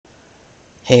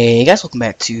Hey guys, welcome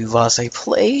back to Vase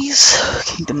Plays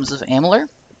Kingdoms of Amalur.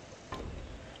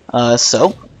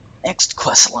 So, next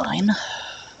quest line.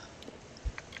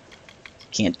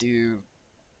 Can't do...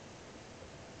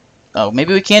 Oh,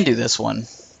 maybe we can do this one.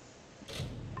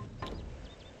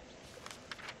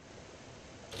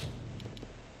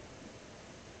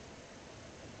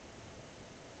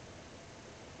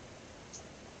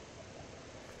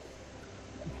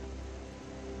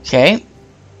 Okay.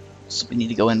 So we need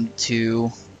to go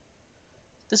into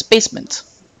this basement.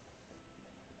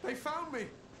 They found me!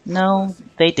 No,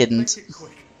 they Make didn't. it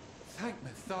quick. Thank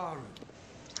Mitharu.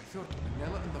 I thought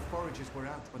Manella and the foragers were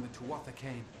out when the Tuatha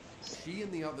came. She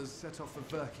and the others set off for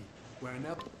Verki, where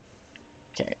Anel...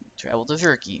 Okay, travel to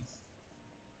Verki.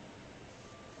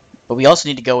 But we also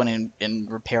need to go in and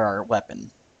repair our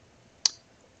weapon.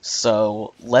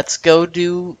 So, let's go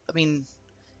do...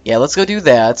 yeah, let's go do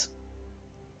that.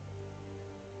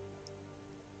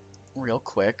 Real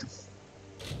quick.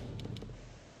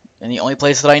 And the only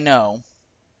place that I know.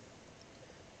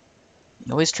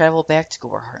 You always travel back to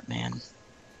Goreheart, man.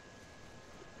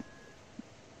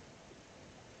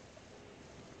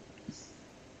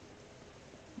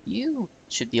 You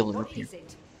should be able to What is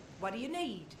it? What do you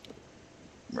need?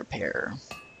 repair.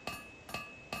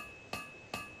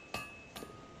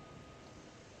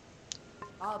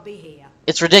 I'll be here.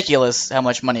 It's ridiculous how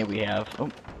much money we have. Oh,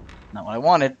 not what I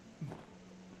wanted.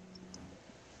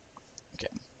 Okay.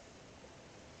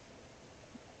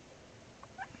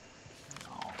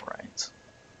 Alright.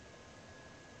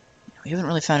 We haven't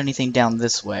really found anything down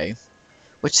this way.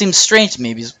 Which seems strange to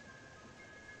me because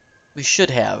we should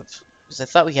have. Because I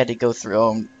thought we had to go through...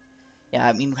 Oh, yeah,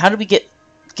 I mean, how did we get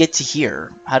to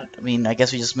here? I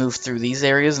guess we just moved through these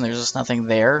areas and there's just nothing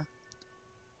there.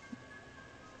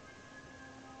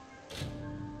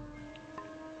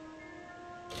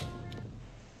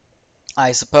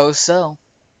 I suppose so.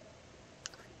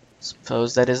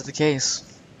 Suppose that is the case.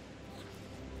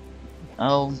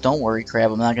 Oh, don't worry,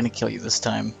 Crab. I'm not going to kill you this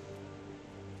time.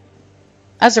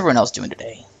 How's everyone else doing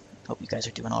today? Hope you guys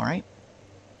are doing alright.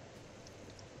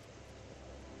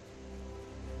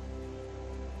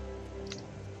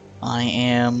 I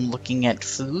am looking at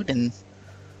food and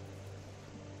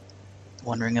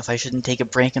wondering if I shouldn't take a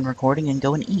break in recording and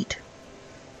go and eat.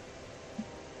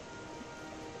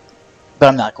 But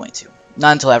I'm not going to.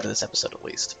 Not until after this episode, at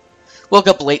least. Woke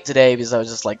up late today because I was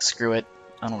just like, screw it.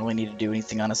 I don't really need to do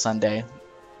anything on a Sunday.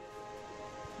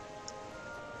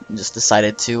 And just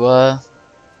decided to,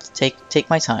 take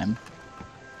my time.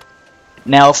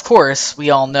 Now, of course,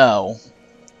 we all know...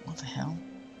 What the hell?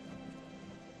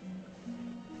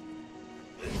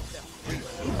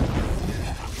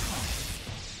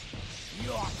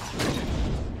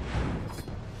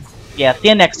 Yeah,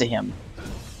 stand next to him.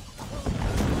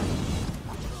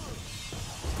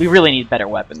 We really need better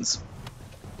weapons.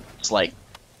 It's like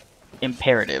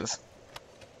imperative.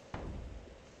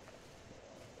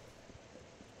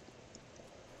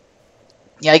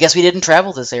 Yeah, I guess we didn't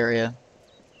travel this area.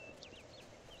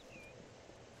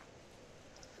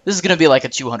 This is gonna be like a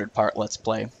 200-part Let's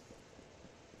Play.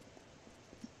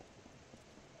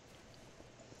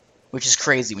 Which is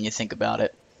crazy when you think about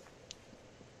it.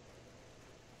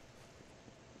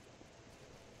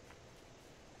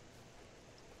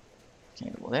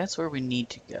 Okay, well that's where we need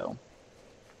to go.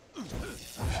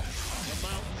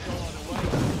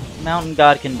 Mountain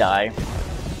God can die.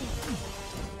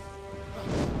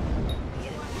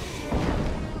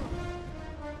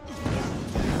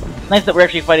 Nice that we're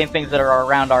actually fighting things that are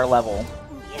around our level.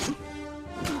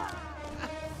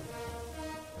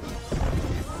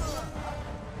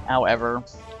 However,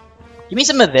 give me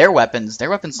some of their weapons. Their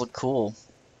weapons look cool.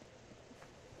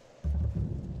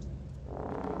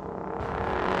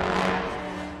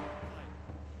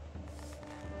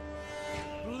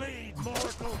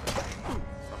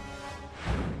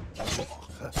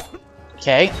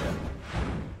 Okay.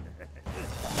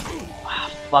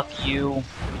 Ah, fuck you.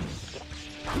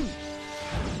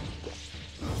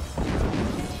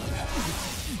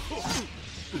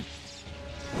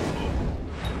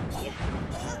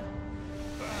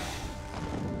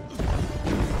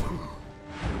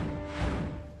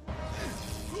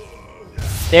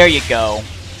 There you go.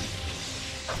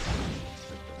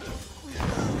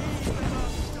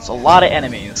 It's a lot of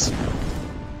enemies.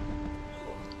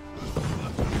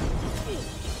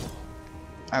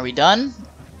 Are we done?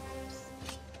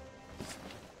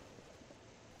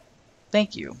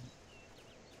 Thank you.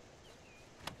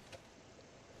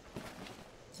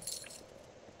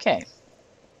 Okay.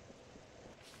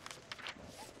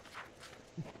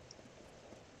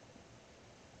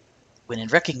 When in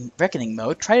reckoning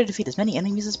mode, try to defeat as many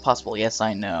enemies as possible. Yes,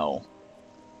 I know.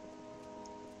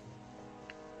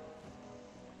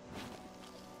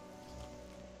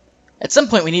 At some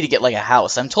point, we need to get like a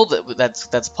house. I'm told that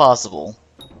that's possible.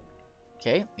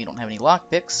 Okay, we don't have any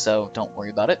lockpicks, so don't worry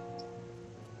about it.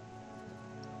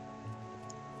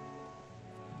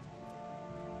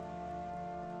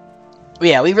 But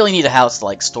yeah, we really need a house to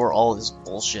like store all this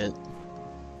bullshit.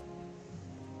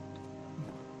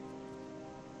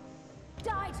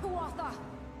 Die to Arthur!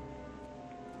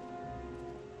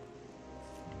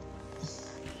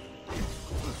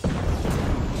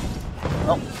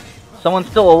 Oh, someone's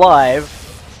still alive.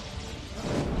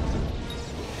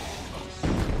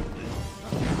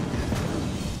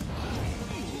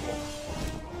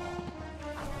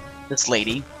 This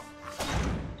lady.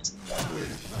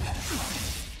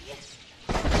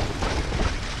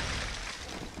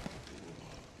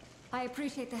 I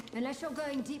appreciate that. Unless you're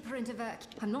going deeper into Verk,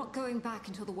 I'm not going back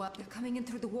until the work. They're coming in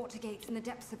through the water gates in the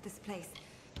depths of this place.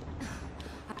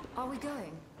 Are we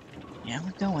going? Yeah,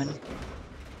 we're going.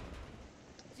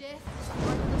 Jeff,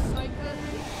 run the cycle.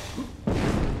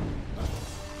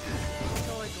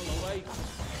 Cycle away.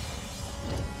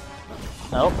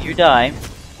 Oh, you die.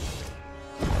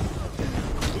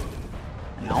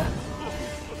 No.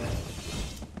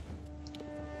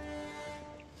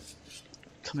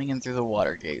 Coming in through the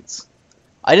water gates.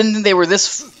 I didn't think they were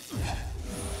this.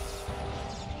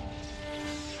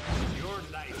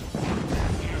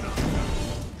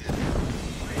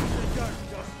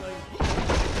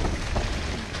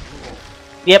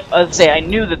 Yep, I was say I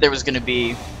knew that there was going to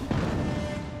be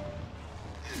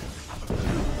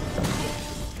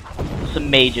some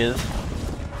mages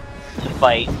to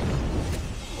fight,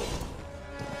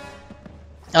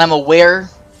 and I'm aware.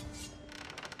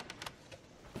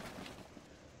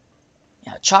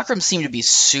 Yeah, chakrams seem to be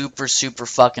super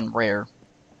fucking rare.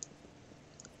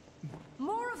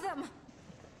 More of them!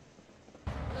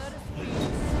 Let us be.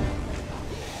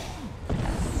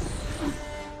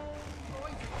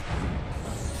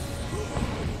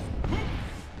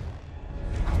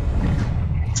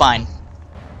 Fine.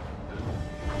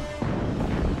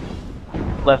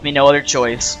 Left me no other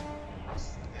choice.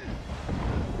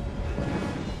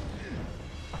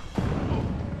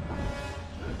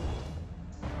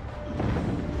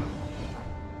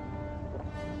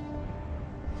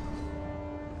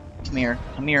 Come here,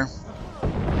 come here.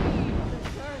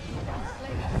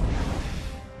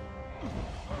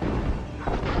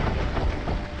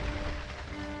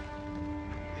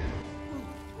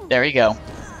 There you go.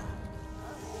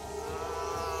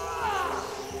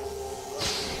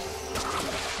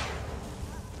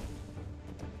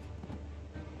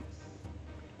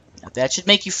 That should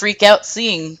make you freak out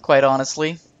seeing, quite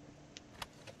honestly.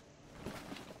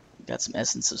 Got some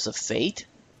essences of fate,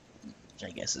 which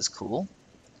I guess is cool.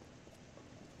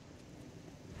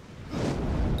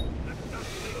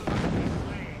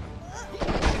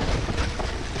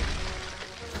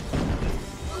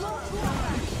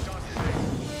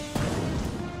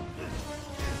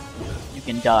 You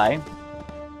can die.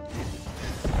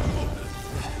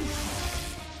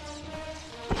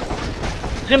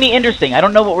 It's gonna be interesting. I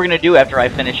don't know what we're gonna do after I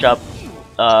finish up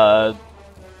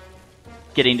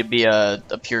getting to be a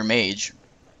pure mage.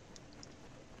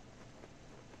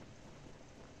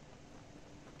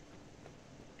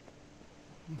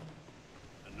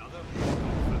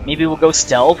 Maybe we'll go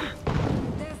stealth.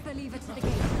 There's the lever to the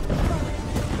gate.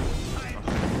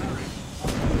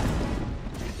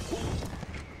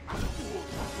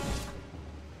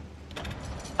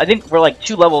 I think we're like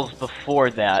 2 levels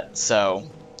before that,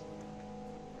 so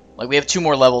like we have 2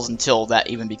 more levels until that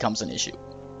even becomes an issue.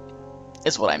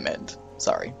 Is what I meant.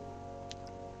 Sorry.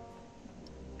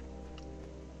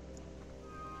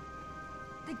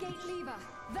 The gate lever.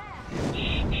 There!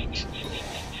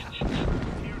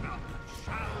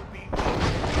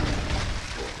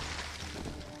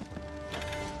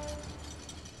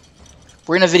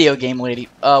 We're in a video game, lady.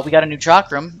 We got a new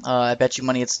chakram. I bet you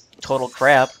money it's total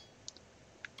crap.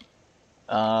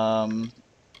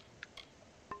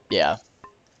 Yeah.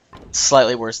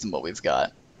 Slightly worse than what we've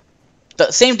got.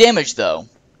 The same damage, though.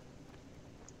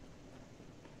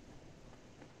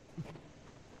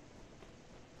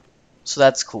 So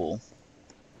that's cool.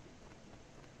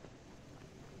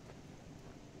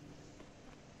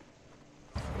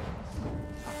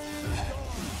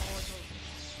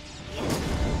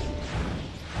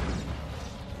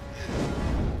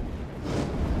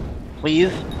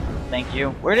 Please? Thank you.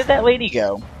 Where did that lady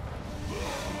go?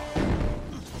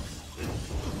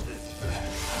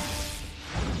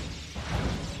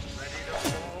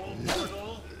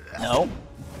 No.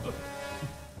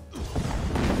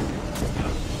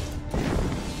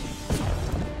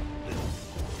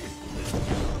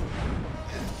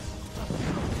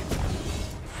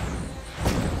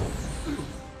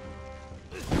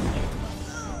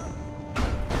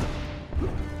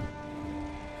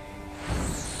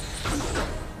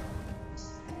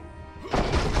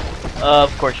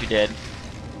 Of course you did.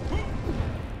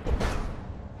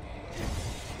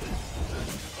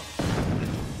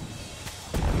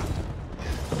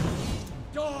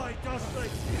 Die, Dusty!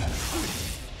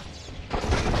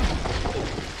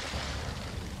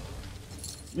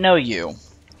 No, you.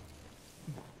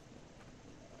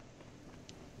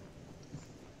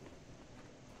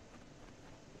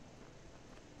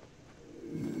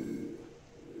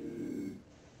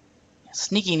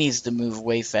 Sneaky needs to move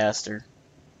way faster.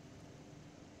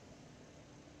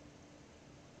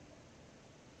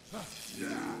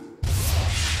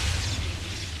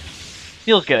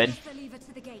 Feels good. Press the lever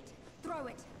to the gate. Throw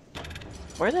it.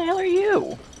 Where the hell are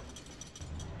you?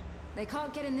 They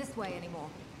can't get in this way anymore.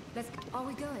 Are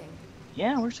we going?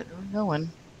 Yeah, where's it going?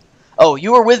 Oh,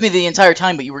 you were with me the entire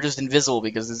time, but you were just invisible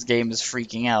because this game is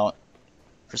freaking out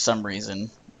for some reason.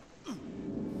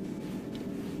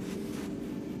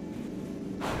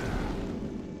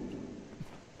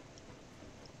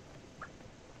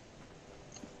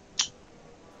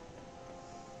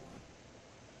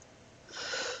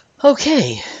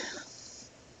 Okay.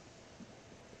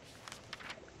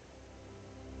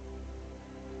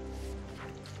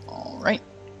 All right.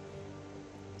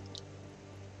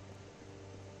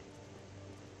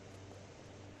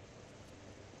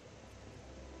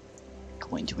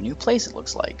 Going to a new place, it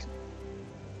looks like.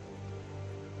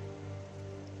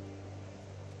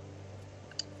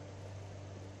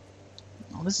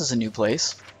 Oh, this is a new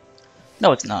place.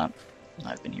 No, it's not.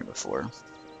 I've been here before.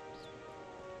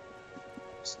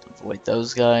 Just avoid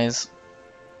those guys.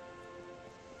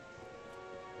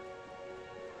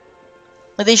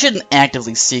 Like, they shouldn't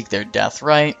actively seek their death,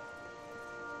 right?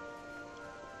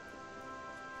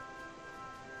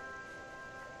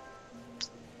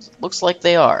 Looks like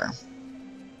they are.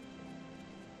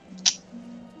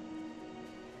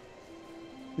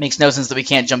 Makes no sense that we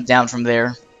can't jump down from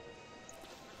there.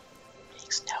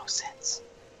 Makes no sense.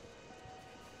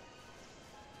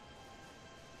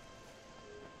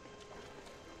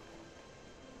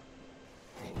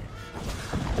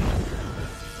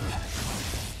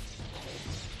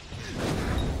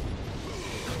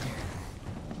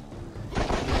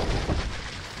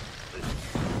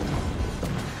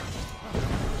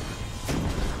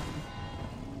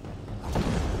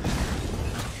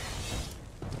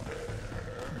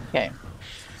 Okay.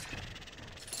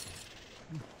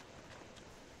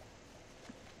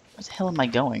 Where the hell am I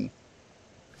going?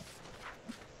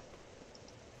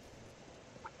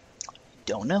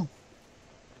 Don't know.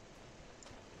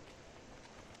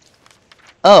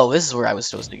 Oh, this is where I was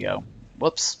supposed to go.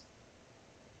 Whoops.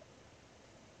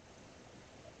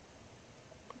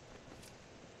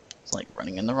 It's like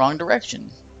running in the wrong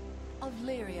direction. Of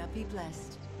Lyria be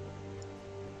blessed.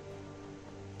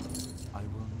 I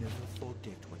will never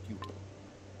forget what you...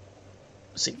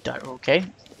 See, okay.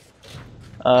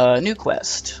 New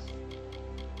quest.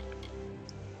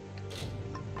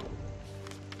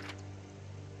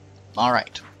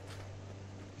 Alright.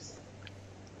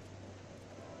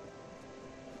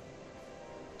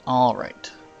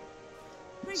 Alright.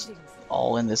 Greetings.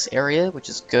 All in this area, which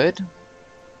is good.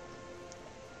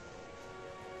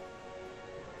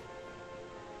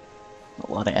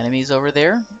 A lot of enemies over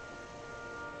there.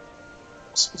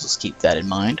 So we'll just keep that in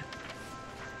mind.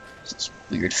 Those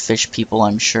weird fish people,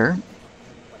 I'm sure.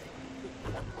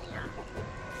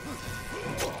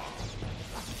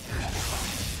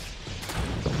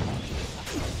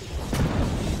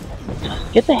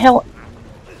 Get the hell...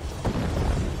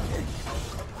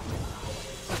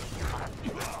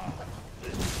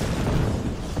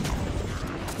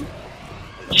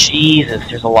 Jesus,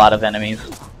 there's a lot of enemies.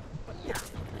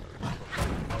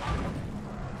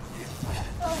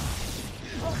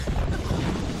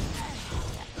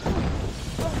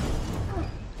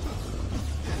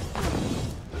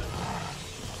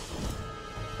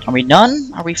 Are we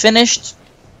done? Are we finished?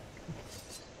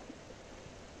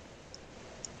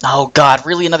 Oh god,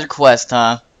 really another quest,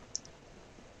 huh?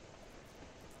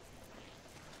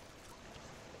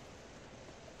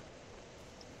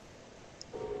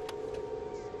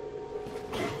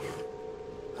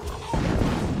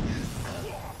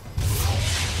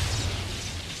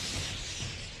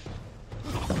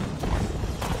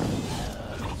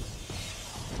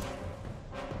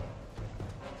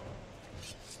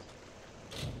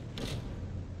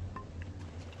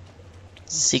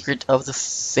 Secret of the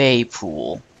Fey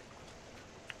Pool.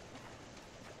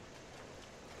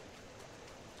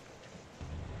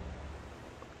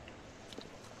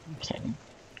 Okay.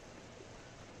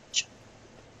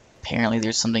 Apparently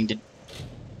there's something to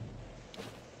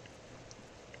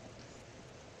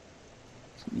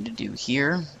do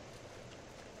here.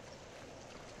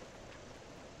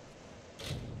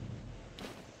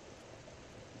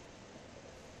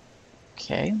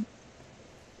 Okay.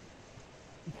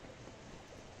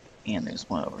 And there's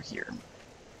one over here.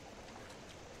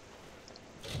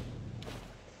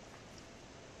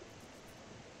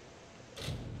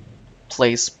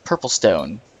 Place purple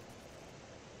stone.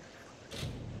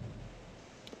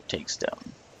 Take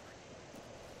stone.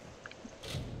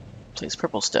 Place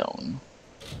purple stone.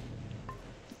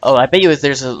 Oh, I bet you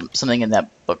there's something in that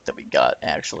book that we got,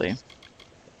 actually.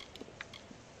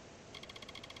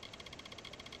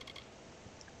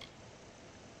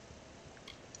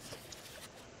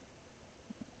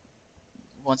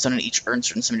 One stone in each urn,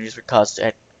 certain symmetries were caused to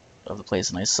act of the place,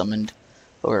 and I summoned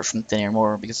over from thin air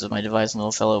more because of my device, and the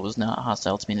little fellow was not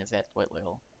hostile to me in a fat white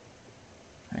whale.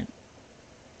 Right.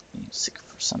 He was sick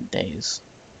for some days.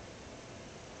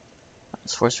 I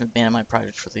was forced to abandon my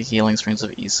project for the healing springs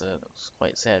of Issa. It was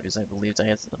quite sad because I believed I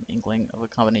had some inkling of a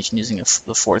combination using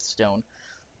the fourth stone,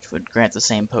 which would grant the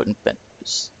same potent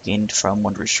benefits gained from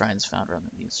wondrous shrines found around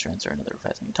them. These shrines are another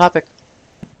fascinating topic.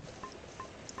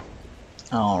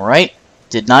 Alright.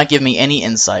 Did not give me any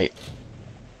insight.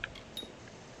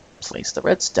 Place the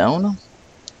redstone.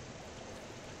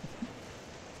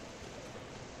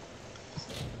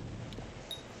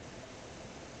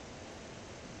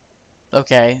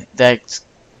 Okay, that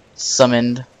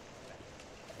summoned.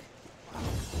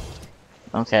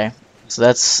 Okay, so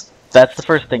that's the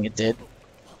first thing it did.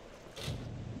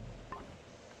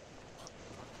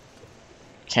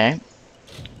 Okay.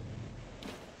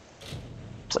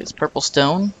 Place purple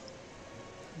stone.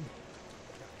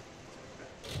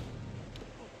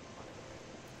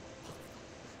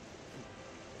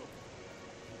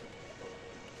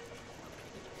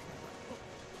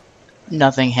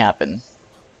 Nothing happened.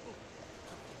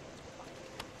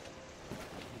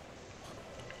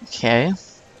 Okay.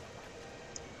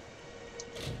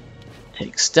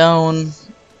 Take stone.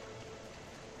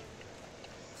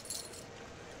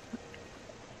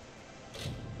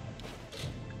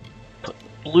 Put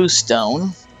blue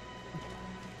stone.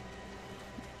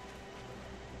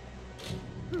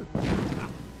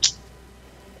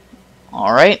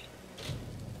 Alright.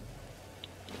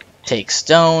 Take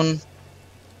stone.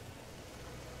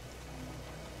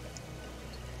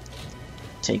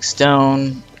 Take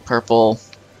stone. Purple.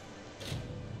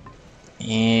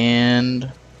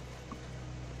 And...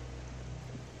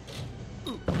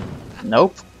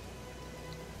 nope.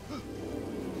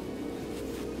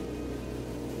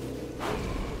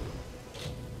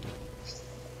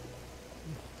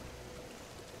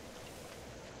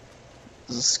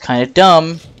 This is kind of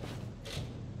dumb.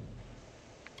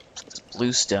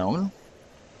 Blue stone.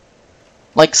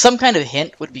 Like, some kind of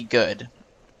hint would be good.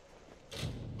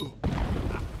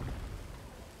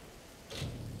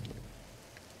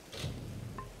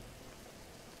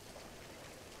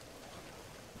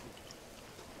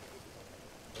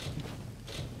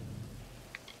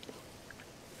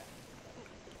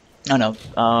 Oh no.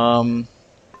 I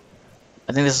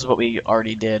think this is what we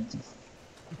already did.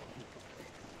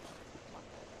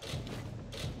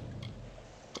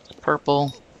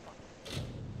 Purple.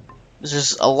 There's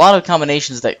just a lot of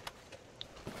combinations that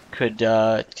could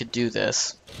do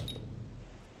this.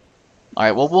 All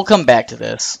right, well we'll come back to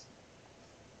this.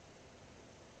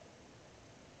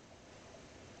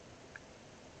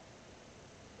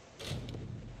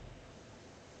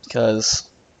 Because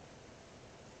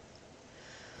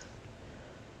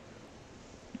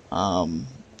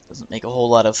doesn't make a whole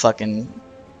lot of fucking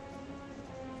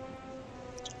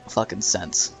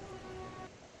sense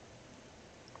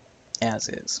as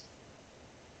is.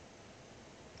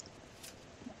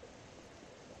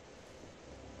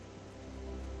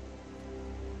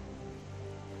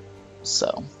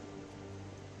 So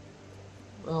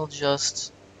we'll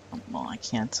just, well, I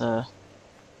can't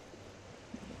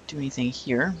do anything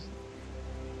here.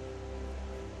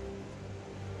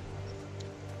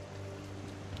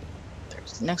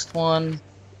 There's the next one.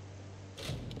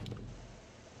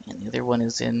 And the other one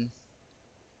is in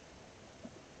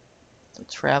the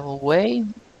travel way.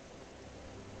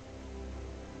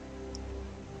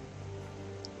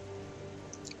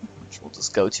 Which we'll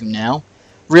just go to now.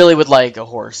 Really would like a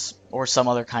horse or some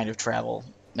other kind of travel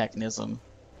mechanism.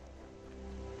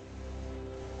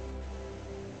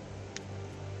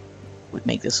 Would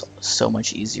make this so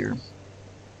much easier.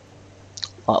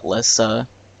 A lot less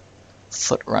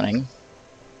foot running.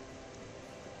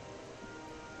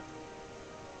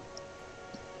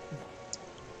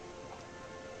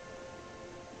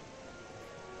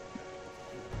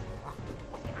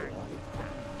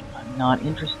 I'm not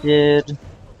interested.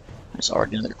 There's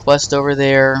already another quest over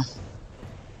there,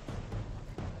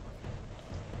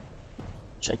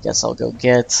 which I guess I'll go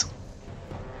get.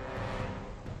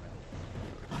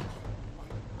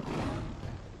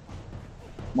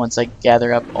 once I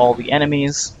gather up all the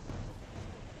enemies.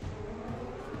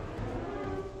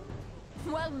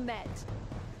 Well met.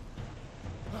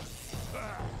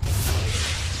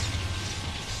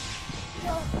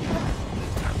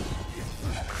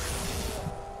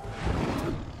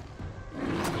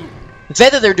 The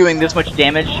fact that they're doing this much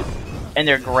damage and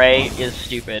they're gray is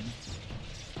stupid.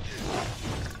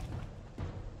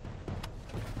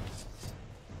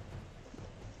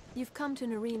 You've come to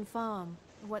Nareen Farm.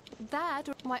 What, that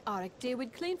or my Arik dear,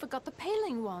 we'd clean forgot the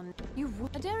paling one. You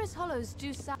Adaris Hollows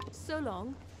do so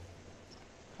long.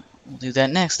 We'll do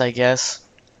that next, I guess.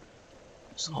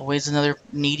 There's always another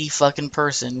needy fucking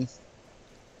person.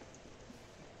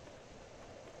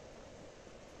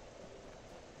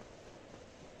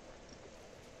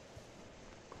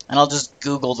 And I'll just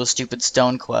Google the stupid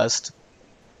stone quest.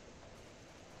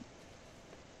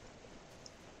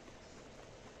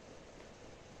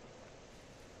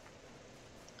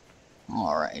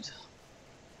 Alright.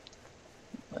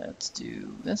 Let's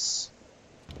do this.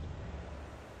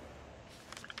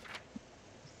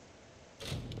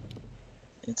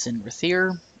 It's in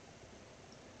Rathir.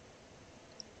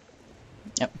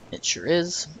 Yep, it sure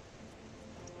is.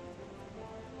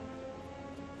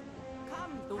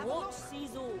 Come, the watch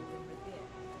sees all in Revere.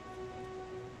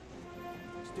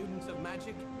 Students of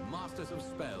magic, masters of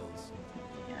spells.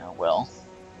 Yeah, well.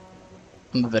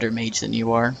 I'm a better mage than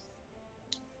you are.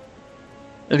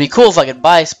 It'd be cool if I could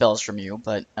buy spells from you,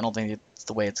 but I don't think it's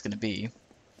the way it's going to be.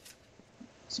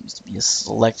 Seems to be a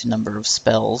select number of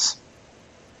spells.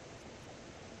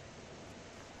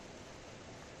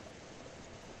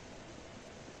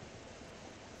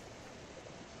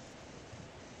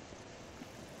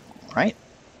 Alright.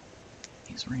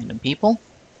 These random people.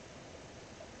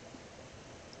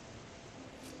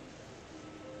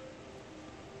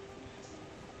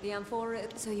 The Amphora,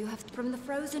 so you have from the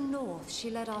frozen north,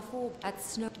 she led our four at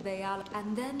Snow Bayal,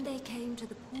 and then they came to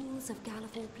the pools of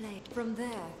Galliford Plain. From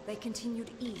there, they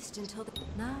continued east until the...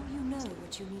 Now you know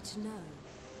what you need to know.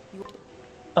 You...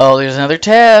 Oh, there's another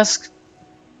task!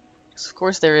 Yes, of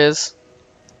course there is.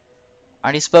 I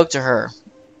already spoke to her.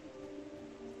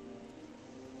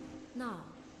 Now,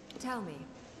 tell me.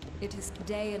 It is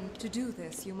day, and to do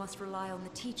this, you must rely on the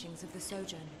teachings of the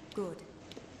Sojourn. Good.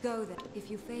 Go then.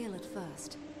 If you fail at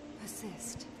first,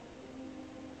 persist.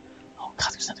 Oh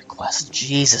god, there's another quest.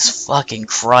 Jesus fucking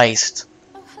Christ.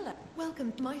 Oh, hello.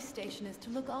 Welcome. My station is to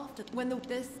look after.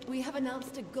 We have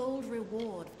announced a gold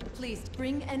reward. Please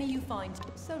bring any you find.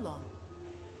 So long.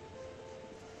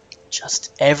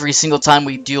 Just every single time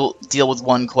we deal with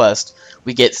one quest,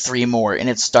 we get 3 more, and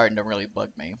it's starting to really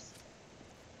bug me.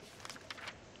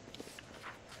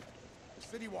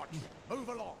 City Watch, move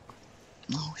along.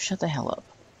 Oh, shut the hell up.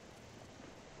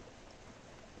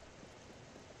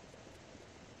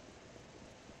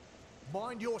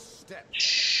 Mind your step.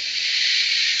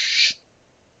 Shh.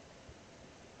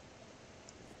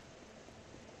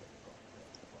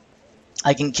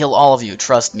 I can kill all of you,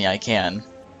 trust me, I can.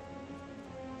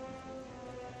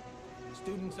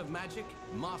 Students of magic,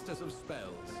 masters of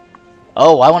spells.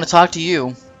 Oh, I want to talk to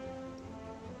you.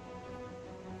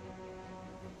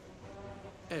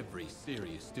 Every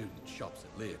serious student shops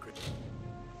at Leocrit.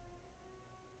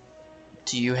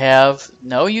 Do you have...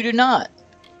 No, you do not.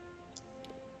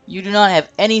 You do not have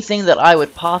anything that I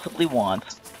would possibly want.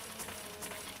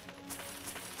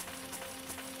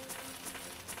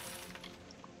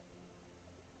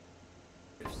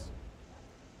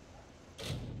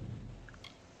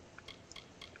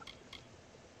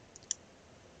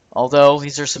 Although,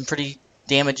 these are some pretty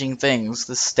damaging things,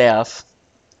 this staff.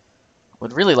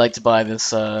 Would really like to buy this,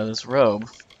 this robe.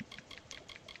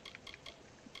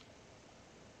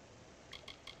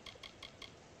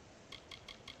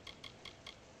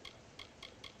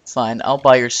 Fine, I'll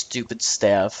buy your stupid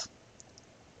staff.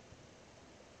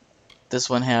 This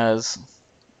one has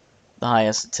the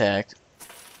highest attack.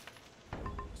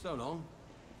 So long.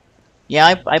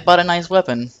 Yeah, I bought a nice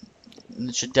weapon.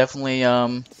 It should definitely,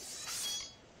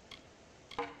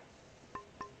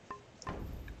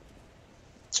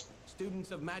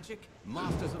 Students of magic,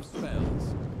 masters of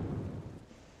spells.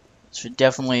 should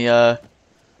definitely,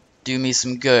 do me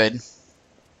some good.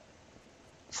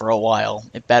 For a while.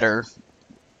 It better.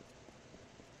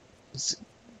 It's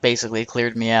basically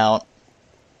cleared me out.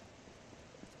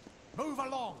 Move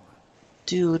along.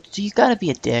 Dude, you gotta be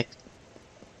a dick.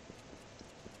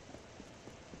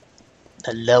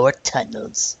 The lower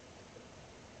tunnels.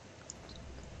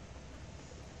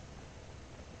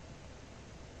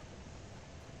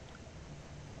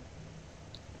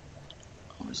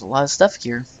 Oh, there's a lot of stuff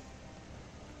here.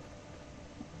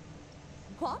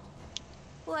 What?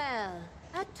 Well,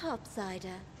 A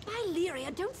topsider. By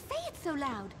Lyria, don't say it so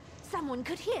loud. Someone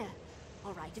could hear.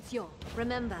 All right, it's yours.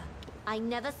 Remember, I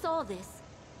never saw this.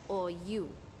 Or you.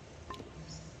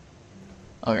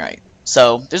 Alright,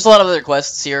 so there's a lot of other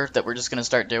quests here that we're just gonna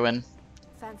start doing.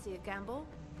 Fancy a gamble?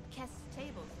 Kess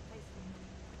tables.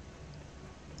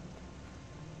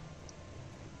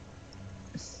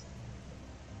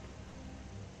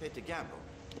 Here to gamble.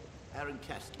 Aaron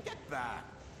Kest, get back.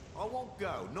 I won't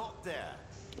go, not there.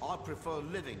 I prefer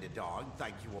living to dying,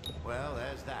 thank you. Well,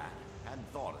 there's that. Hadn't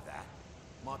thought of that.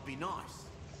 Might be nice.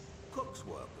 Cook's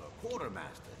worker,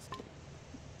 quartermasters.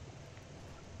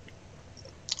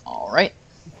 Alright.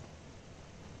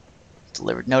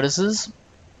 Delivered notices.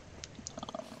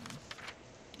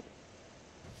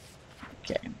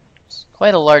 Okay. It's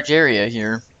quite a large area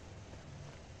here.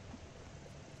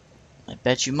 I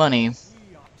bet you money.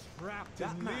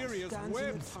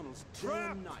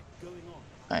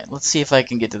 Alright, let's see if I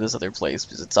can get to this other place,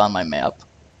 because it's on my map.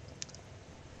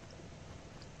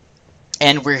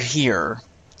 And we're here,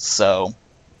 so...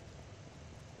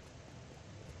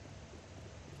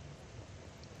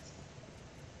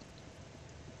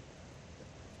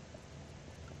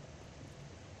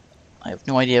 I have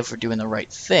no idea if we're doing the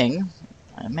right thing.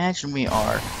 I imagine we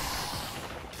are.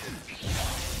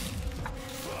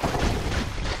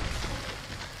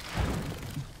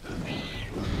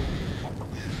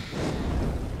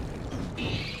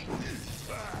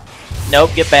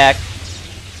 Nope, get back.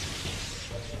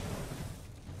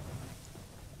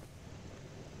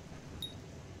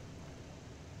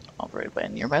 Operated by a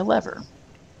nearby lever.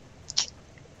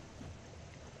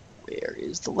 Where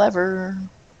is the lever?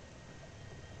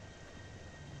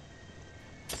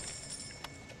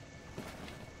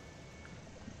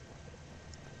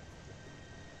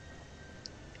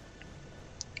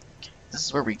 This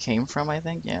is where we came from, I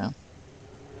think, yeah.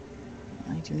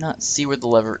 I do not see where the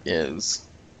lever is.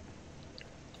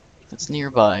 If it's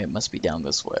nearby, it must be down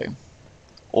this way.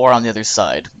 Or on the other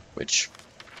side, which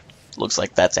looks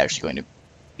like that's actually going to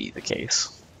be the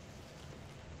case.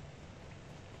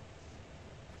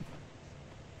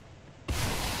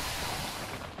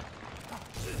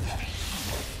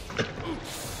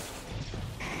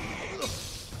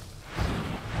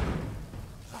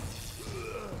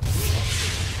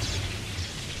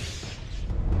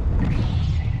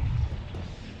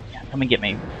 Yeah, come and get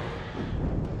me.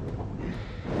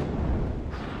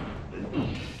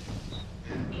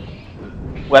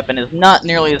 Weapon is not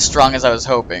nearly as strong as I was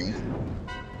hoping.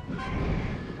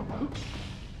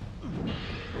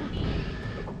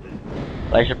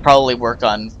 But I should probably work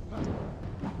on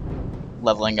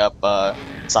leveling up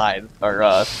scythe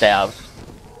or staves.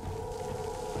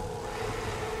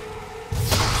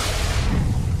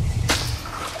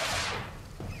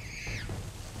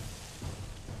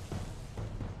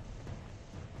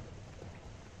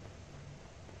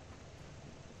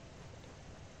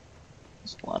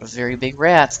 There's a lot of very big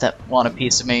rats that want a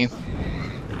piece of me.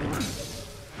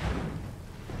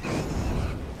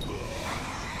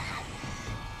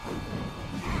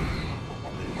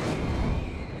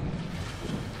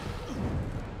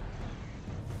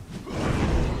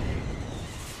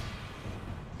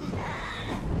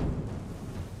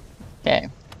 Okay.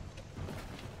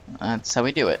 That's how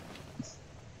we do it.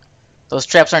 Those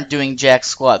traps aren't doing jack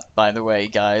squat, by the way,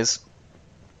 guys.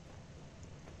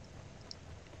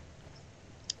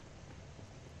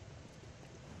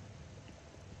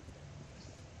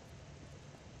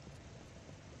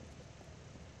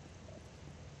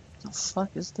 The fuck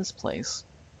is this place?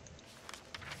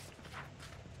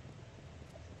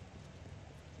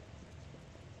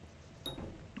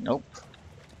 Nope.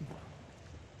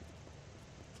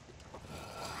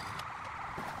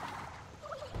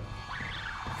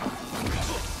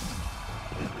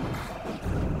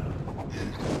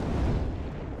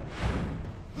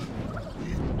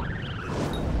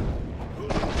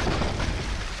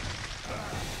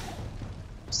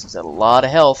 This is a lot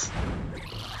of health.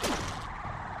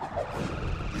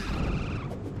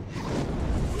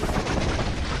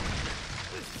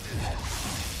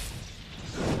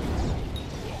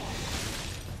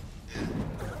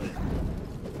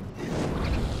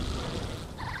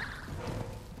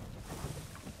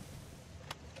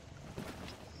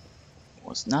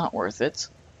 Was not worth it.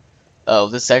 Oh,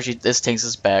 this takes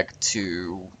us back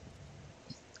to...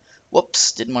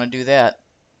 Whoops, didn't want to do that.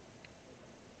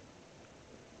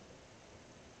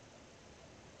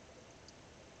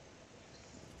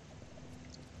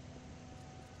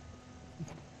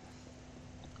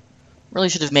 Really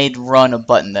should have made run a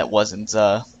button that wasn't,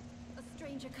 A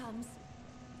stranger comes.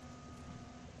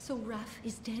 So Raph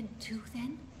is dead too,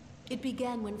 then? It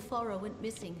began when Flora went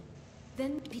missing.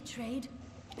 Then betrayed.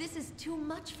 This is too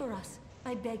much for us.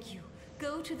 I beg you,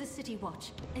 go to the City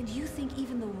Watch. And you think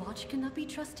even the Watch cannot be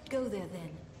trusted? Go there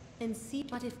then, and see.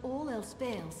 But if all else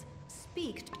fails,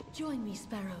 speak. Join me,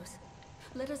 Sparrows.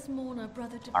 Let us mourn our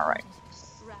brother Alright.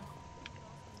 departed.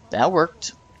 That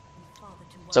worked.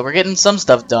 So we're getting some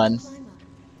stuff done.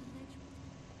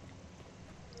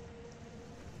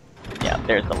 Yeah,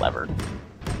 there's the lever.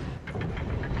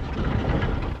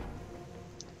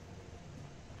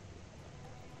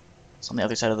 It's on the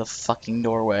other side of the fucking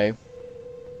doorway.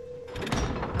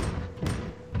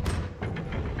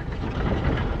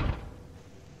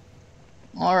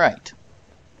 Alright.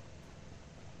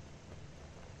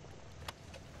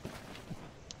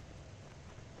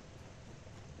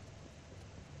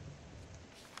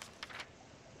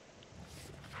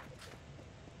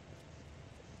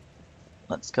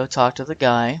 Let's go talk to the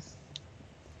guy.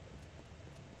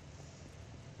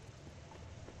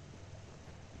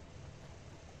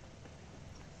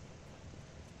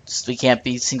 Just we can't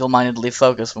be single-mindedly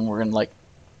focused when we're in like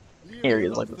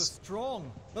areas like The this.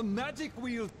 strong, the magic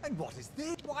wheel, and what is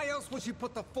this? Why else would you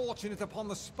put the fortunate upon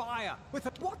the spire with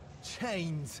what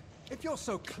chains? If you're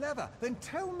so clever, then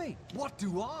tell me, what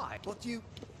do I? What you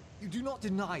do not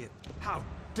deny it. How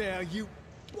dare you?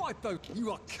 Why though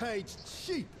you are caged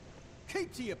sheep?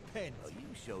 Keep to your pen. Well, you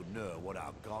shall know what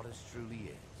our goddess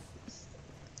truly is.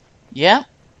 Yeah,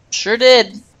 sure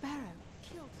did. Sparrow,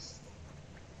 killed.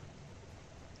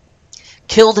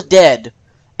 Killed dead,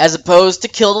 as opposed to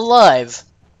killed alive.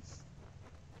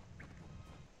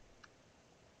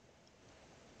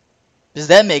 Does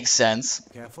that make sense?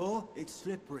 Careful, it's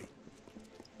slippery.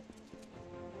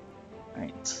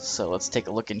 Alright, so let's take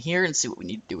a look in here and see what we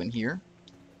need to do in here.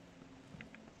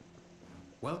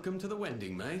 Welcome to the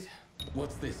wending, mate.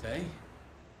 What's this, eh?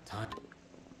 Time.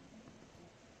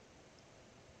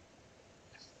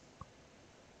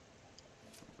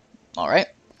 Alright.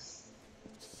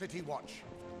 City Watch,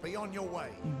 be on your way.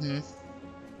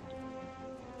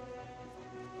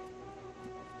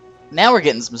 Now we're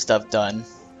getting some stuff done.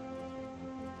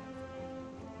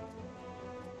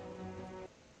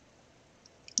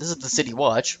 This is the City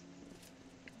Watch.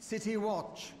 City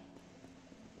Watch.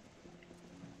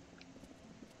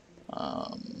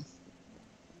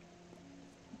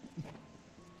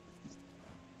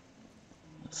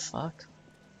 The fuck?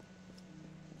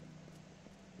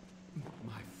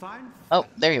 My fine. Oh,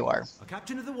 there you are. A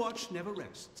captain of the watch never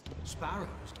rests. Sparrows.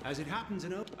 As it happens,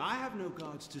 I have no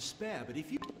guards to spare, but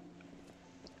if you...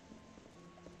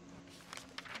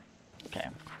 Okay.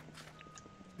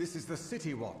 This is the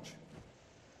City Watch.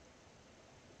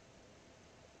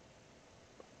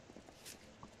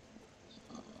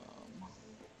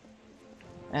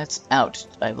 That's out,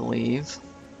 I believe.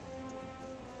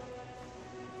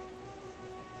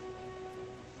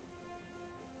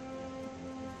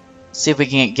 See if we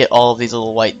can't get all of these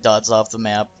little white dots off the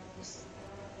map.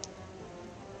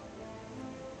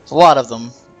 There's a lot of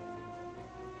them.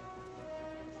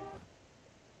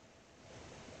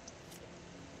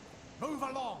 Move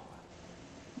along.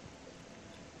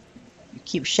 You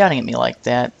keep shouting at me like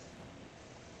that,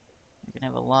 you're gonna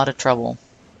have a lot of trouble.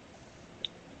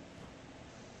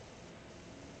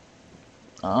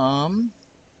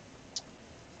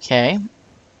 Okay.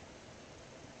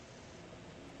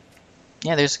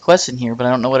 Yeah, there's a quest in here, but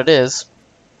I don't know what it is.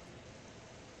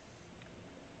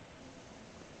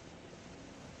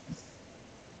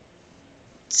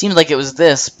 It seems like it was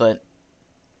this, but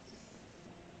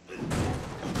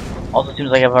also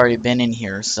seems like I've already been in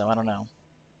here, so I don't know.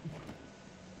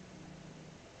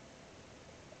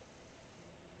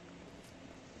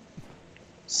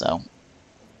 So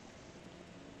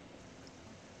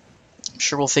I'm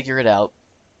sure we'll figure it out.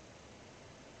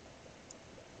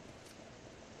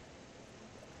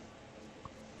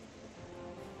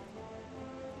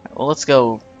 Well, let's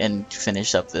go and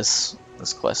finish up this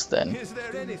quest then. Is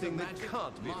there anything that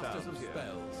can't be found of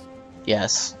spells?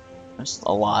 Yes, there's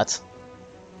a lot.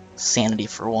 Sanity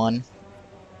for one.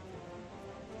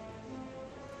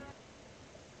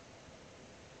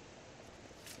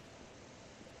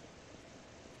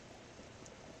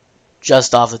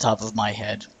 Just off the top of my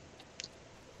head.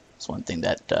 It's one thing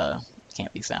that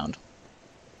can't be found.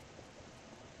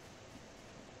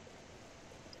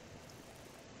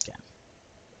 Okay.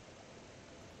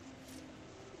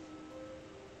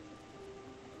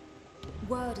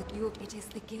 Word of you, it is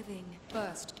the giving.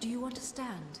 First, do you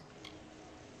understand?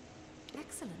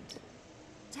 Excellent.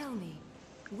 Tell me,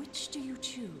 which do you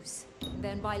choose?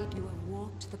 Then by you have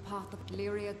walked the path of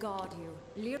Lyria guard you.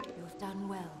 You have done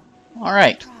well.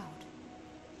 Alright. Proud.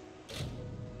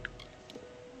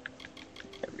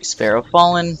 Every sparrow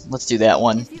fallen. Let's do that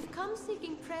one. If you've come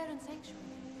seeking prayer and sanctuary,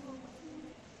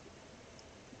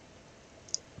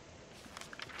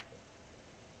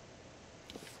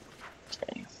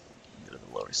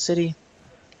 city.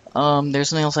 There's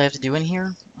something else I have to do in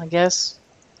here, I guess?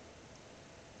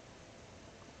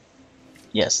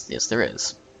 Yes, there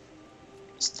is.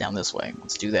 It's down this way.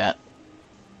 Let's do that.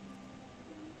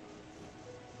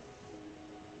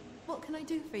 What can I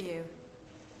do for you?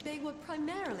 They were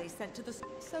primarily sent to the...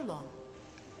 So long.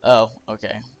 Oh,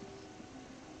 okay.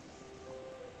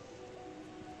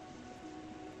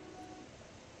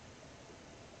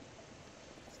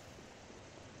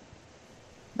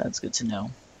 That's good to know.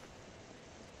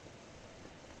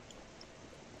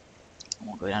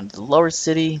 We'll go down to the lower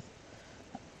city.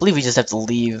 I believe we just have to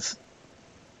leave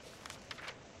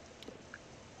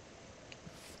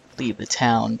the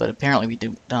town, but apparently we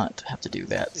do not have to do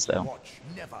that, so. Watch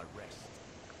never rest.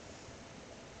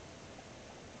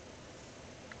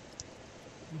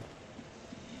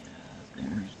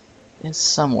 There is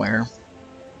somewhere.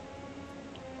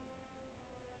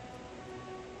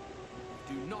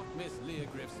 Do not miss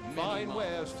Leogriff's fine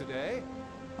wares today.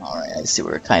 Alright, I see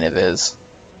where it kind of is.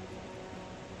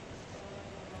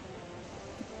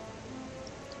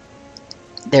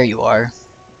 There you are.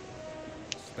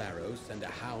 Sparrows send a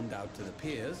hound out to the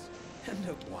piers. And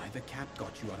look why the cat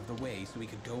got you out of the way so we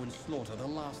could go and slaughter the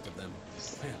last of them.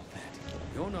 Well, that.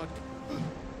 You're not...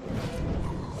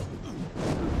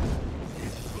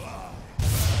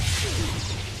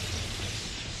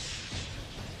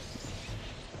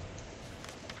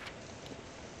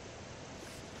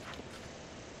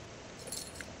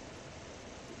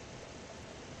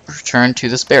 Return to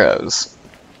the sparrows.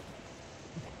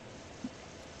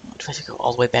 Do I have to go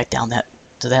all the way back down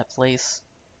to that place?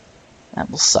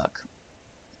 That will suck.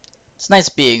 It's nice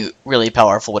being really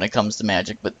powerful when it comes to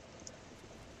magic, but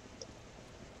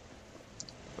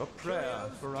A prayer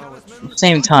for our at the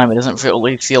same time, it doesn't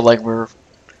really feel like we're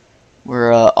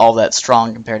all that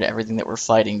strong compared to everything that we're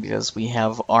fighting, because we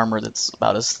have armor that's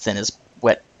about as thin as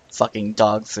wet fucking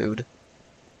dog food.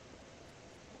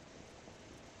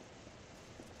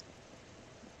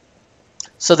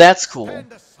 So that's cool.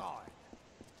 stand aside.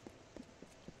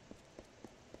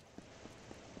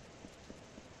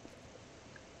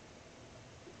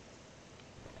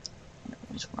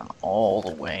 Just run all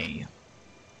the way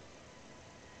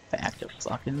back to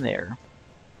fucking there.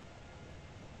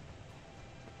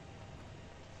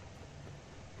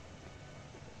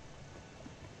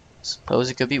 Suppose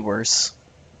it could be worse.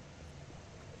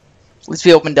 At least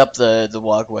we opened up the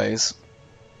walkways.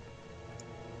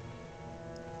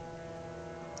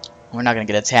 We're not gonna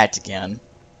get attacked again,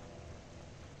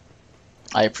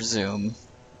 I presume.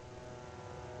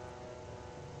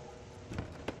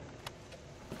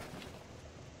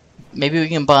 Maybe we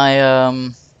can buy,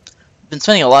 been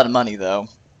spending a lot of money, though.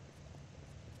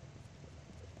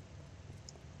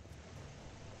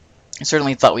 I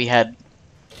certainly thought we had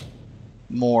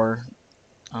more.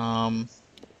 Doesn't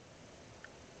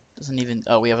even,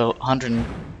 oh, we have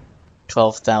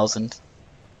 112,000.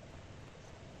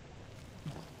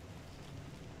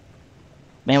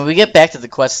 Man, when we get back to the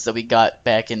quests that we got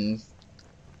back in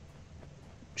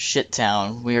Shit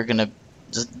Town, we are gonna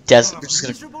just we're just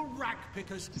gonna... Miserable rack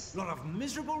pickers, lot of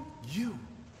miserable you.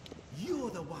 You're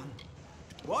the one.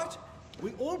 What?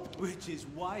 We all, which is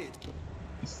why it.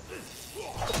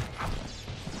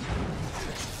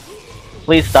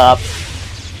 Please stop.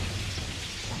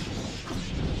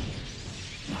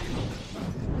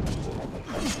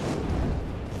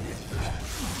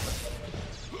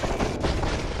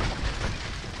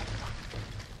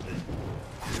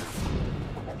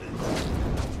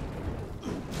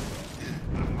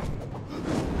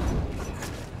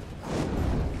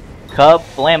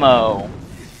 Kablamo!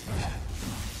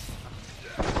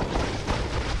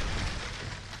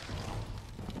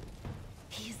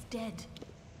 He is dead.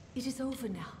 It is over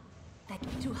now. That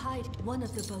to hide one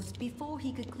of the boats before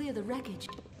he could clear the wreckage.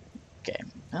 Okay,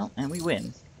 well, and we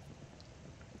win.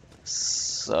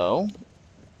 So,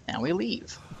 now we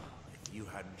leave. If you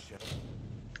hadn't shown...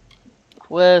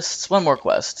 Quests, one more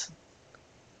quest.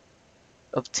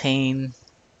 Obtain...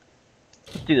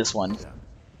 Let's do this one.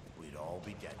 We'd all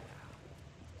be dead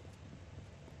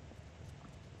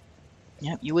now.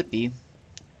 Yep, you would be.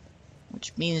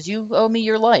 Which means you owe me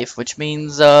your life, which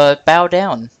means, bow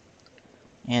down.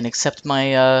 And accept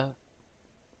my,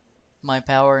 my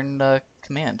power and,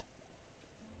 command.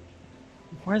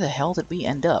 Where the hell did we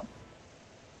end up?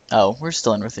 Oh, we're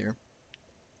still in Rathir.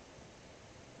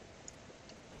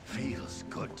 Feels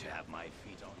good to have my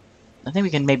feet on. I think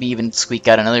we can maybe even squeak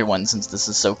out another one since this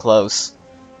is so close.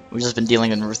 We've just been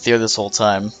dealing in Rathir this whole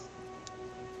time.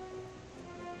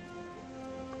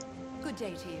 Good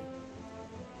day to you.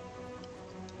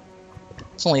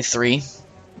 It's only 3.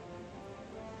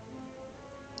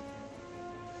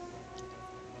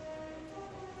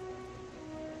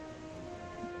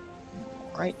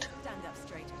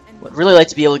 really like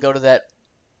to be able to go to that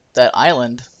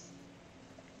island.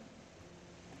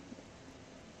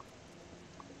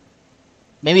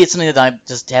 Maybe it's something that I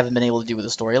just haven't been able to do with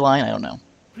the storyline. I don't know.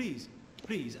 Please,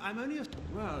 please, I'm only a...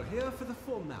 Well, here for the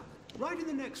formality. Right in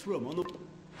the next room on the...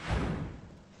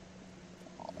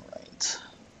 Alright.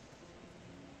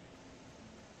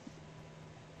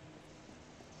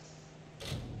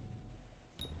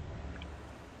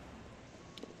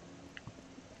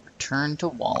 Return to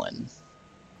Wallen.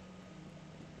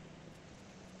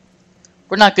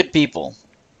 We're not good people.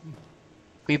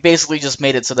 We basically just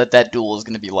made it so that that duel is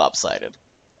going to be lopsided.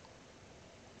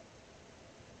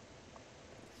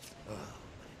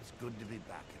 It's good to be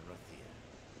back in Rathir.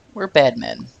 We're bad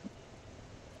men.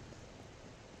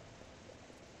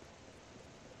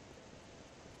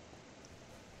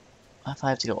 If I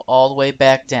have to go all the way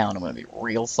back down, I'm going to be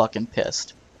real fucking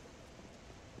pissed.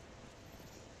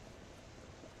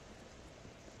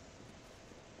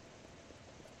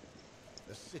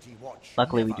 The City Watch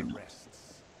Luckily we never do not.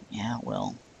 rests. Yeah,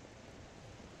 well.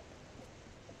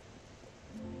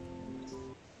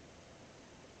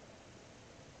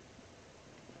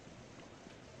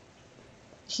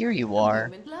 Here you are.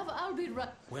 Moment, love, I'll be right.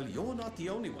 Well, you're not the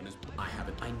only one who's... I have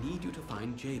it. I need you to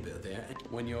find Jabir there, and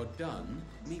when you're done,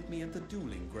 meet me at the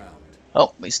dueling ground.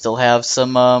 Oh, we still have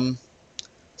some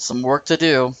work to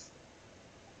do.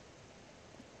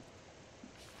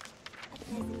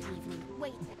 Pleasant evening.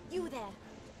 Wait, you there.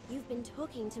 You've been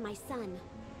talking to my son.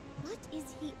 What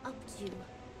is he up to?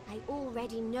 I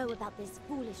already know about this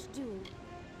foolish duel.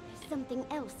 There's something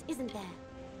else, isn't there?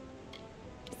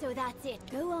 So that's it.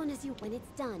 Go on as you... When it's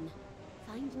done,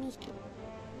 find me...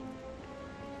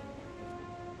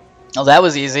 Oh, that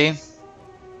was easy.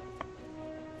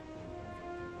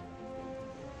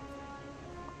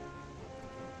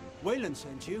 Wayland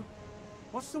sent you.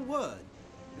 What's the word?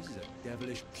 This is a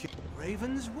devilish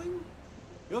Raven's Wing?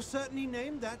 You're certainly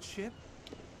named that ship.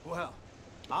 Well,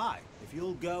 aye, if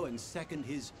you'll go and second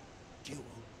his duel.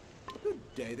 Good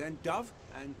day then, Dove,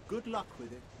 and good luck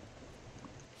with it.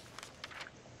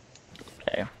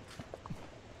 Okay.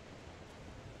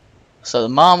 So the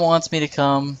mom wants me to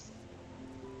come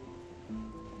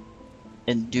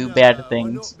and do bad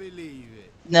things.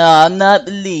 No, I'm not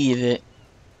believe it.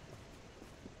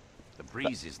 The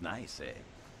breeze is nice, eh?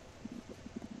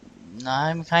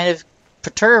 I'm kind of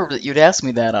perturbed that you'd ask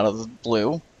me that out of the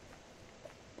blue.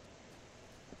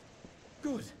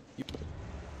 Good.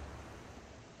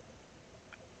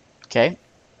 Okay.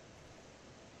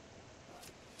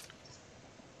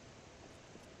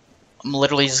 I'm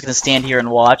literally just gonna stand here and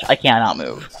watch. I cannot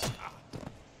move.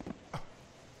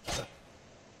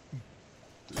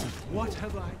 What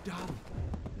have I done?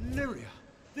 Lyria,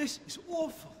 this is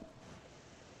awful.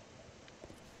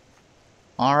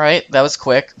 Alright, that was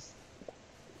quick.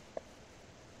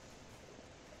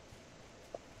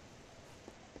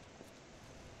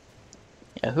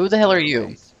 Yeah, who the hell are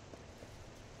you?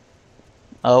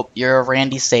 Oh, you're a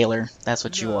Randy Sailor. That's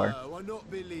what you are. I don't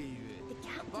believe it. The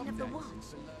captain of the watch.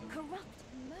 Corrupt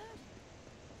murder.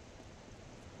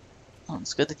 Oh,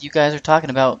 it's good that you guys are talking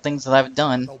about things that I've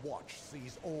done. The Watch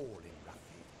sees all in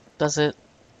Rathir. Does it?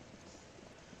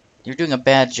 You're doing a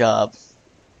bad job.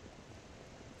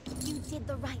 You did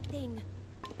the right thing.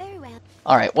 Very well.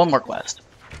 Alright, one more quest.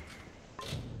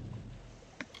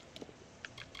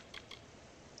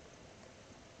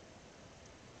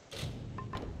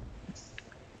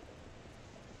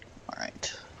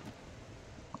 Alright.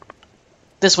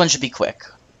 This one should be quick.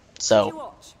 So,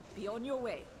 Watch, be on your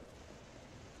way.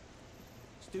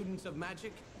 Students of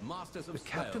magic, masters of The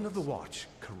captain of the Watch,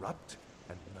 corrupt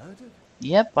and murdered?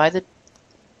 yep, by the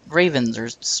ravens or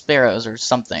sparrows or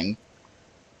something.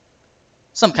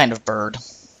 Some kind of bird.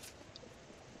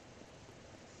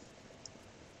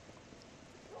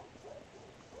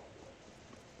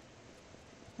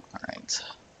 Alright.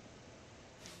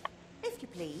 If you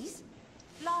please.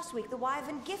 Last week the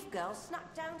Wyvern gift girl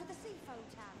snuck down to the Seafoam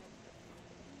Tavern.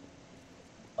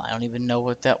 I don't even know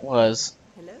what that was.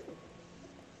 Hello.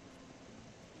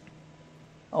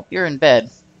 Oh, you're in bed.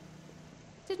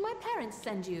 Did my parents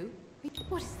send you?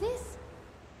 What is this?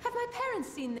 Have my parents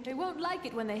seen that? They won't like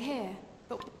it when they hear.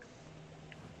 But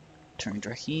Turn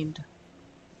Drahid.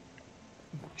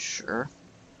 Sure.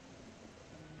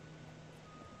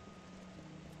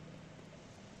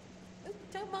 oh,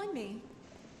 don't mind me.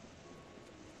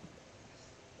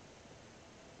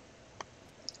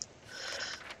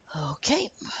 Okay.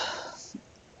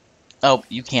 Oh,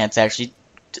 you can't actually.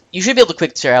 You should be able to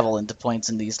quick travel into points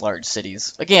in these large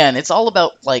cities. Again, it's all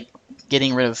about, like,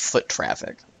 getting rid of foot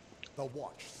traffic. The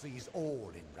Watch sees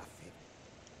all in Rathir.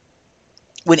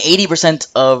 When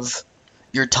 80% of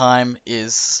your time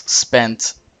is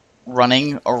spent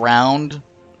running around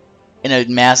in a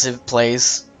massive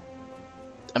place,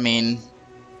 I mean,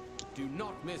 Do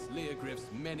not miss Leogriff's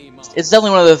many marvels. it's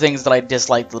definitely one of the things that I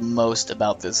dislike the most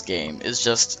about this game, is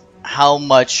just how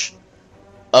much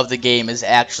of the game is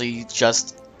actually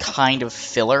just kind of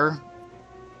filler.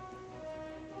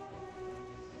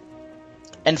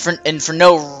 And for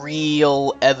no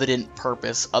real evident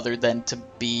purpose other than to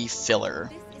be filler.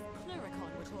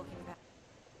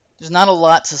 There's not a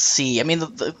lot to see. I mean,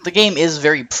 the game is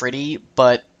very pretty,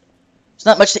 but there's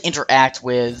not much to interact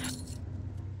with.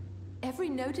 Every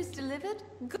note is delivered?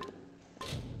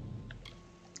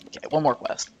 Okay, one more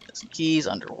quest. Get some keys,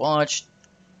 Underwatch.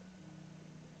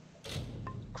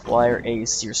 Acquire a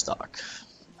seer stock.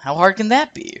 How hard can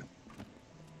that be?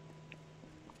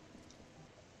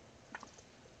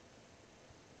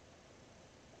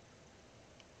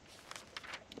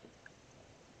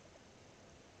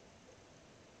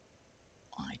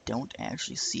 I don't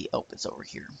actually see... Oh, it's over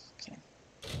here. Okay.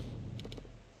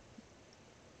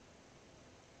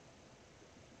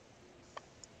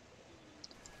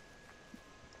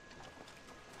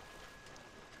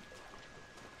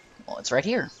 Well, it's right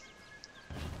here.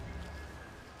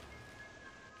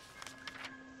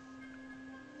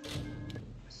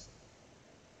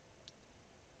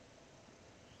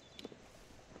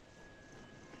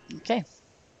 Okay.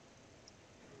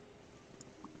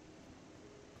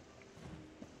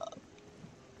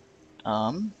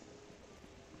 Um...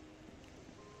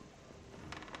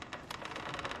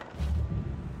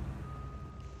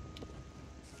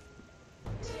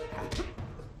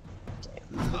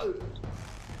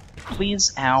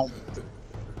 Please, ow.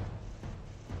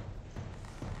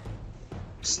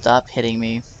 Stop hitting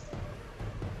me.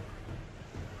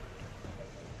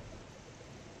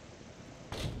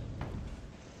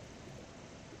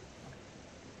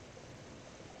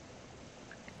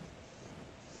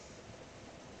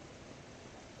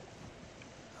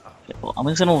 Okay, well, I'm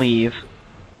just gonna leave.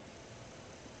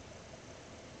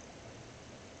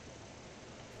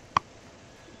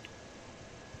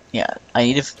 Yeah, I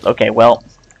need to... Okay, well...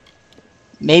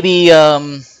 Maybe,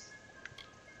 well,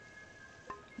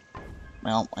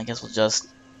 I guess we'll just...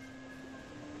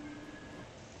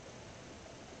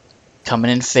 come in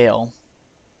and fail.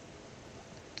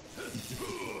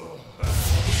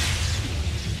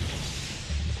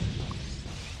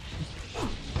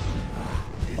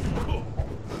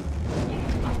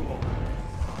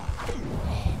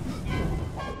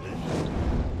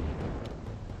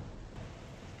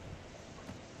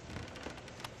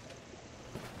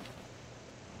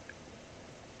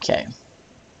 Okay.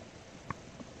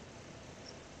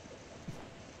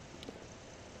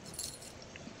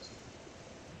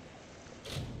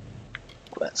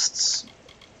 Quests.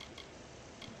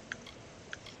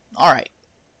 Alright.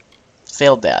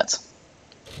 Failed that.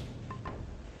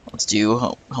 Let's do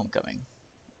Homecoming.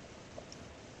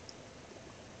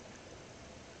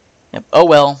 Yep. Oh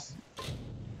well.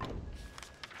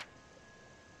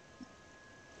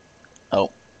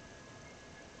 Oh.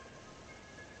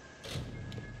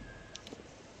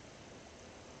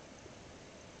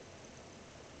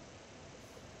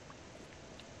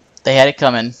 They had it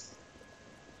coming.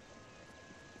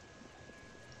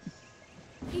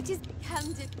 It is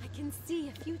candid. I can see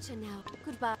a future now.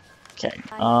 Goodbye. Okay.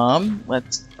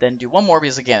 Let's then do one more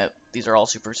because again, these are all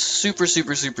super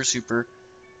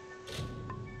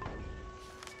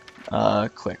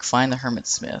quick. Find the Hermit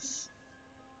Smith.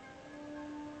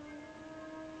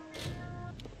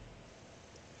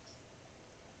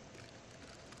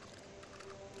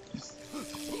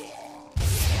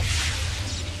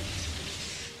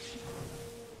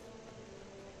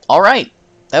 Alright.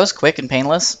 That was quick and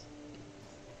painless.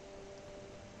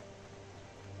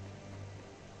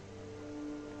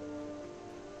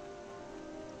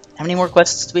 How many more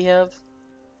quests do we have?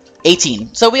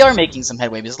 18. So we are making some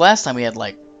headway, because last time we had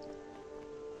like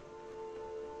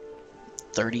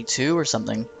 32 or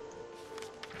something.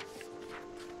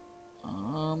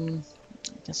 I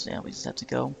guess, yeah, we just have to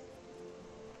go.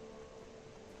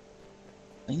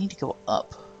 We need to go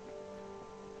up.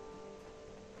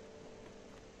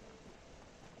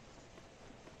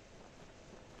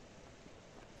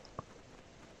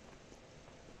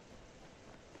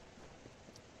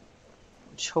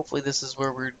 Which hopefully this is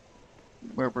where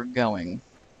we're going.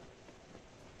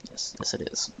 Yes, yes it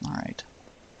is. Alright.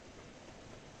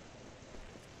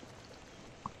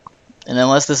 And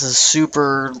unless this is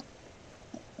super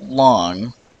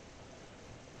long,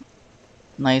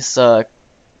 nice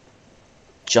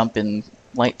jump in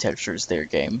light textures there,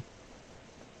 game.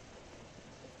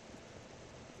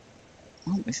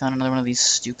 Oh, we found another one of these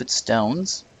stupid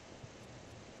stones.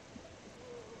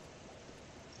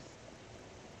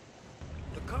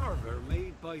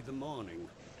 by the morning,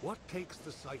 what takes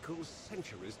the cycles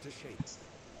centuries to shape?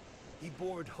 He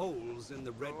bored holes in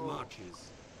the red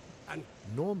marches, and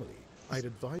Normally, I'd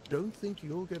advise... Don't think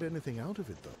you'll get anything out of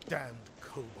it, though. Damned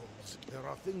kobolds. There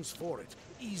are things for it.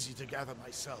 Easy to gather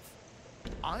myself.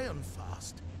 Iron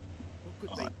fast.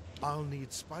 What could they... I'll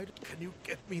need spider... Can you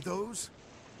get me those?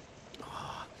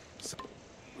 Ah,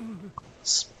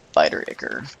 Spider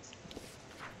Ichor.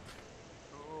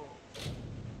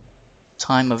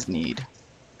 Time of need.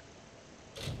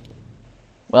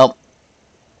 Well.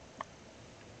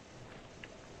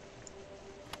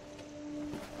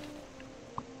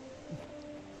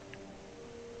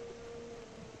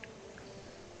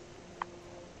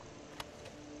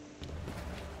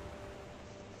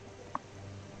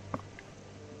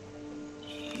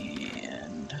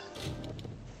 And...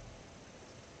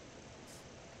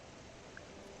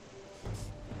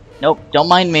 Nope, don't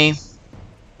mind me.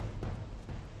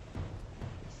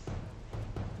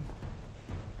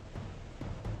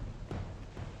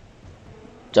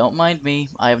 Don't mind me.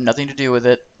 I have nothing to do with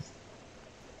it.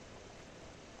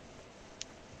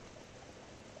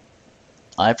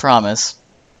 I promise.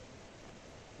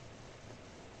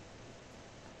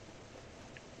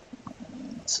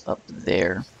 It's up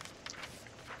there.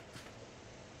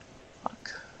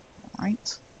 Fuck.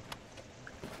 Alright.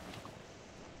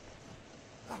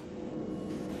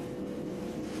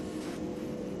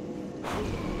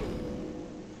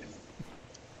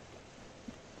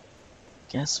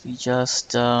 Guess we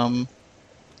just, go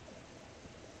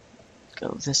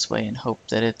this way and hope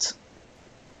that it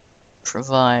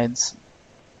provides.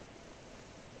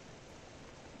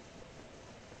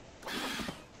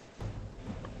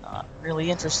 Not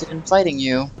really interested in fighting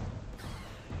you.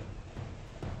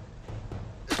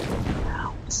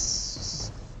 Ow.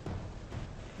 This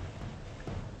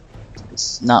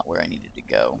is not where I needed to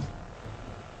go.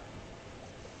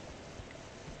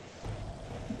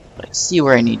 But I see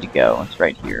where I need to go. It's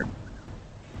right here.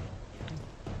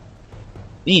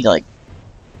 We need, like,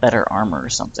 better armor or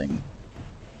something.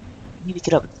 We need to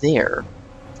get up there.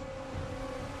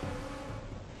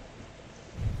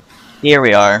 Here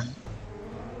we are.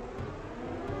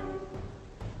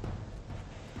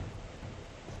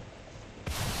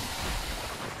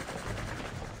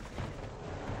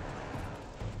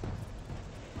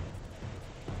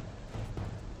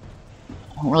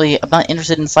 I'm not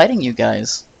interested in fighting you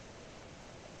guys.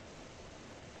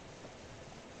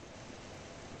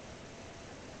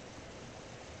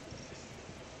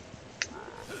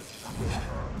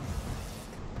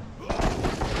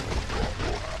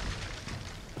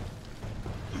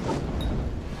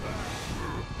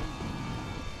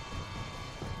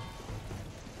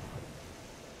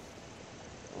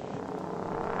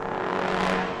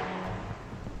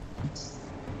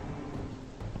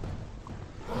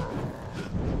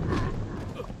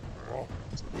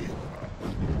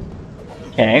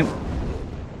 Okay.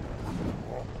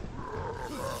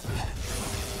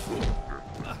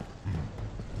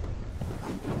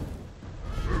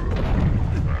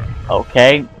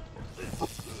 Okay.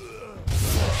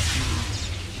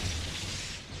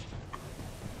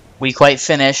 We quite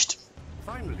finished.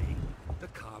 finally, the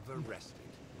carver rested.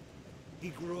 He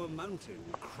grew a mountain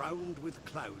crowned with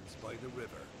clouds by the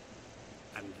river,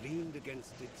 and leaned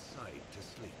against its side to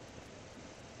sleep.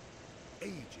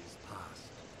 Ages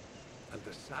passed, and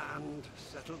the sand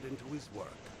settled into his work,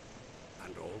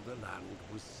 and all the land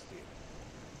was still.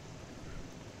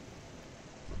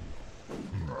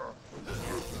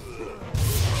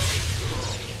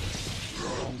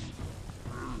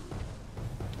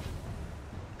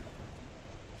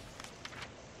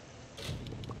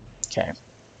 Okay. A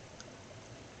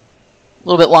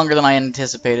little bit longer than I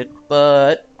anticipated,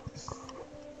 but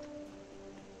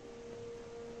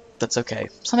that's okay.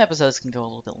 Some episodes can go a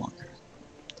little bit longer.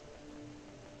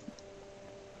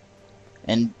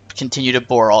 And continue to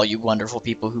bore all you wonderful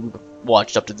people who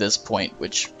watched up to this point,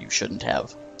 which you shouldn't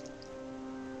have.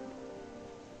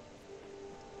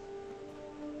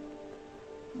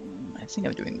 I think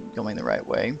I'm going the right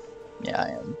way. Yeah, I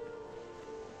am.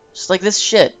 Just like this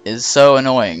shit is so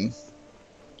annoying.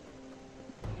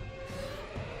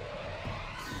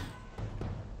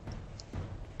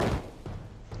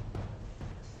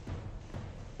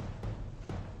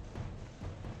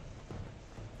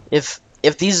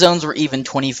 If these zones were even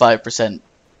 25%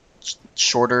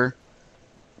 shorter,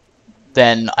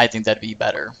 then I think that'd be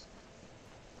better.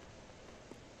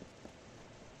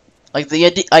 Like,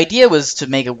 the idea was to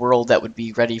make a world that would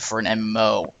be ready for an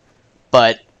MMO,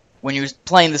 but when you're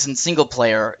playing this in single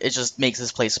player, it just makes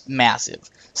this place massive.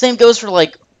 Same goes for,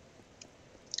 like,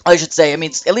 I should say, I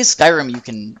mean, at least Skyrim you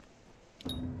can,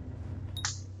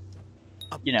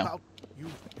 you know.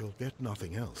 You'll get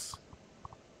nothing else.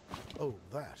 Oh,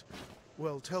 that.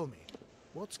 Well, tell me,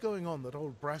 what's going on that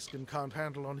old Braskin can't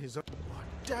handle on his own? Why,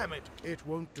 damn it! It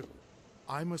won't do.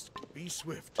 I must be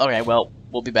swift. Okay, well,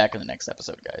 we'll be back in the next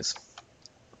episode, guys.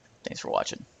 Thanks for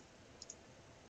watching.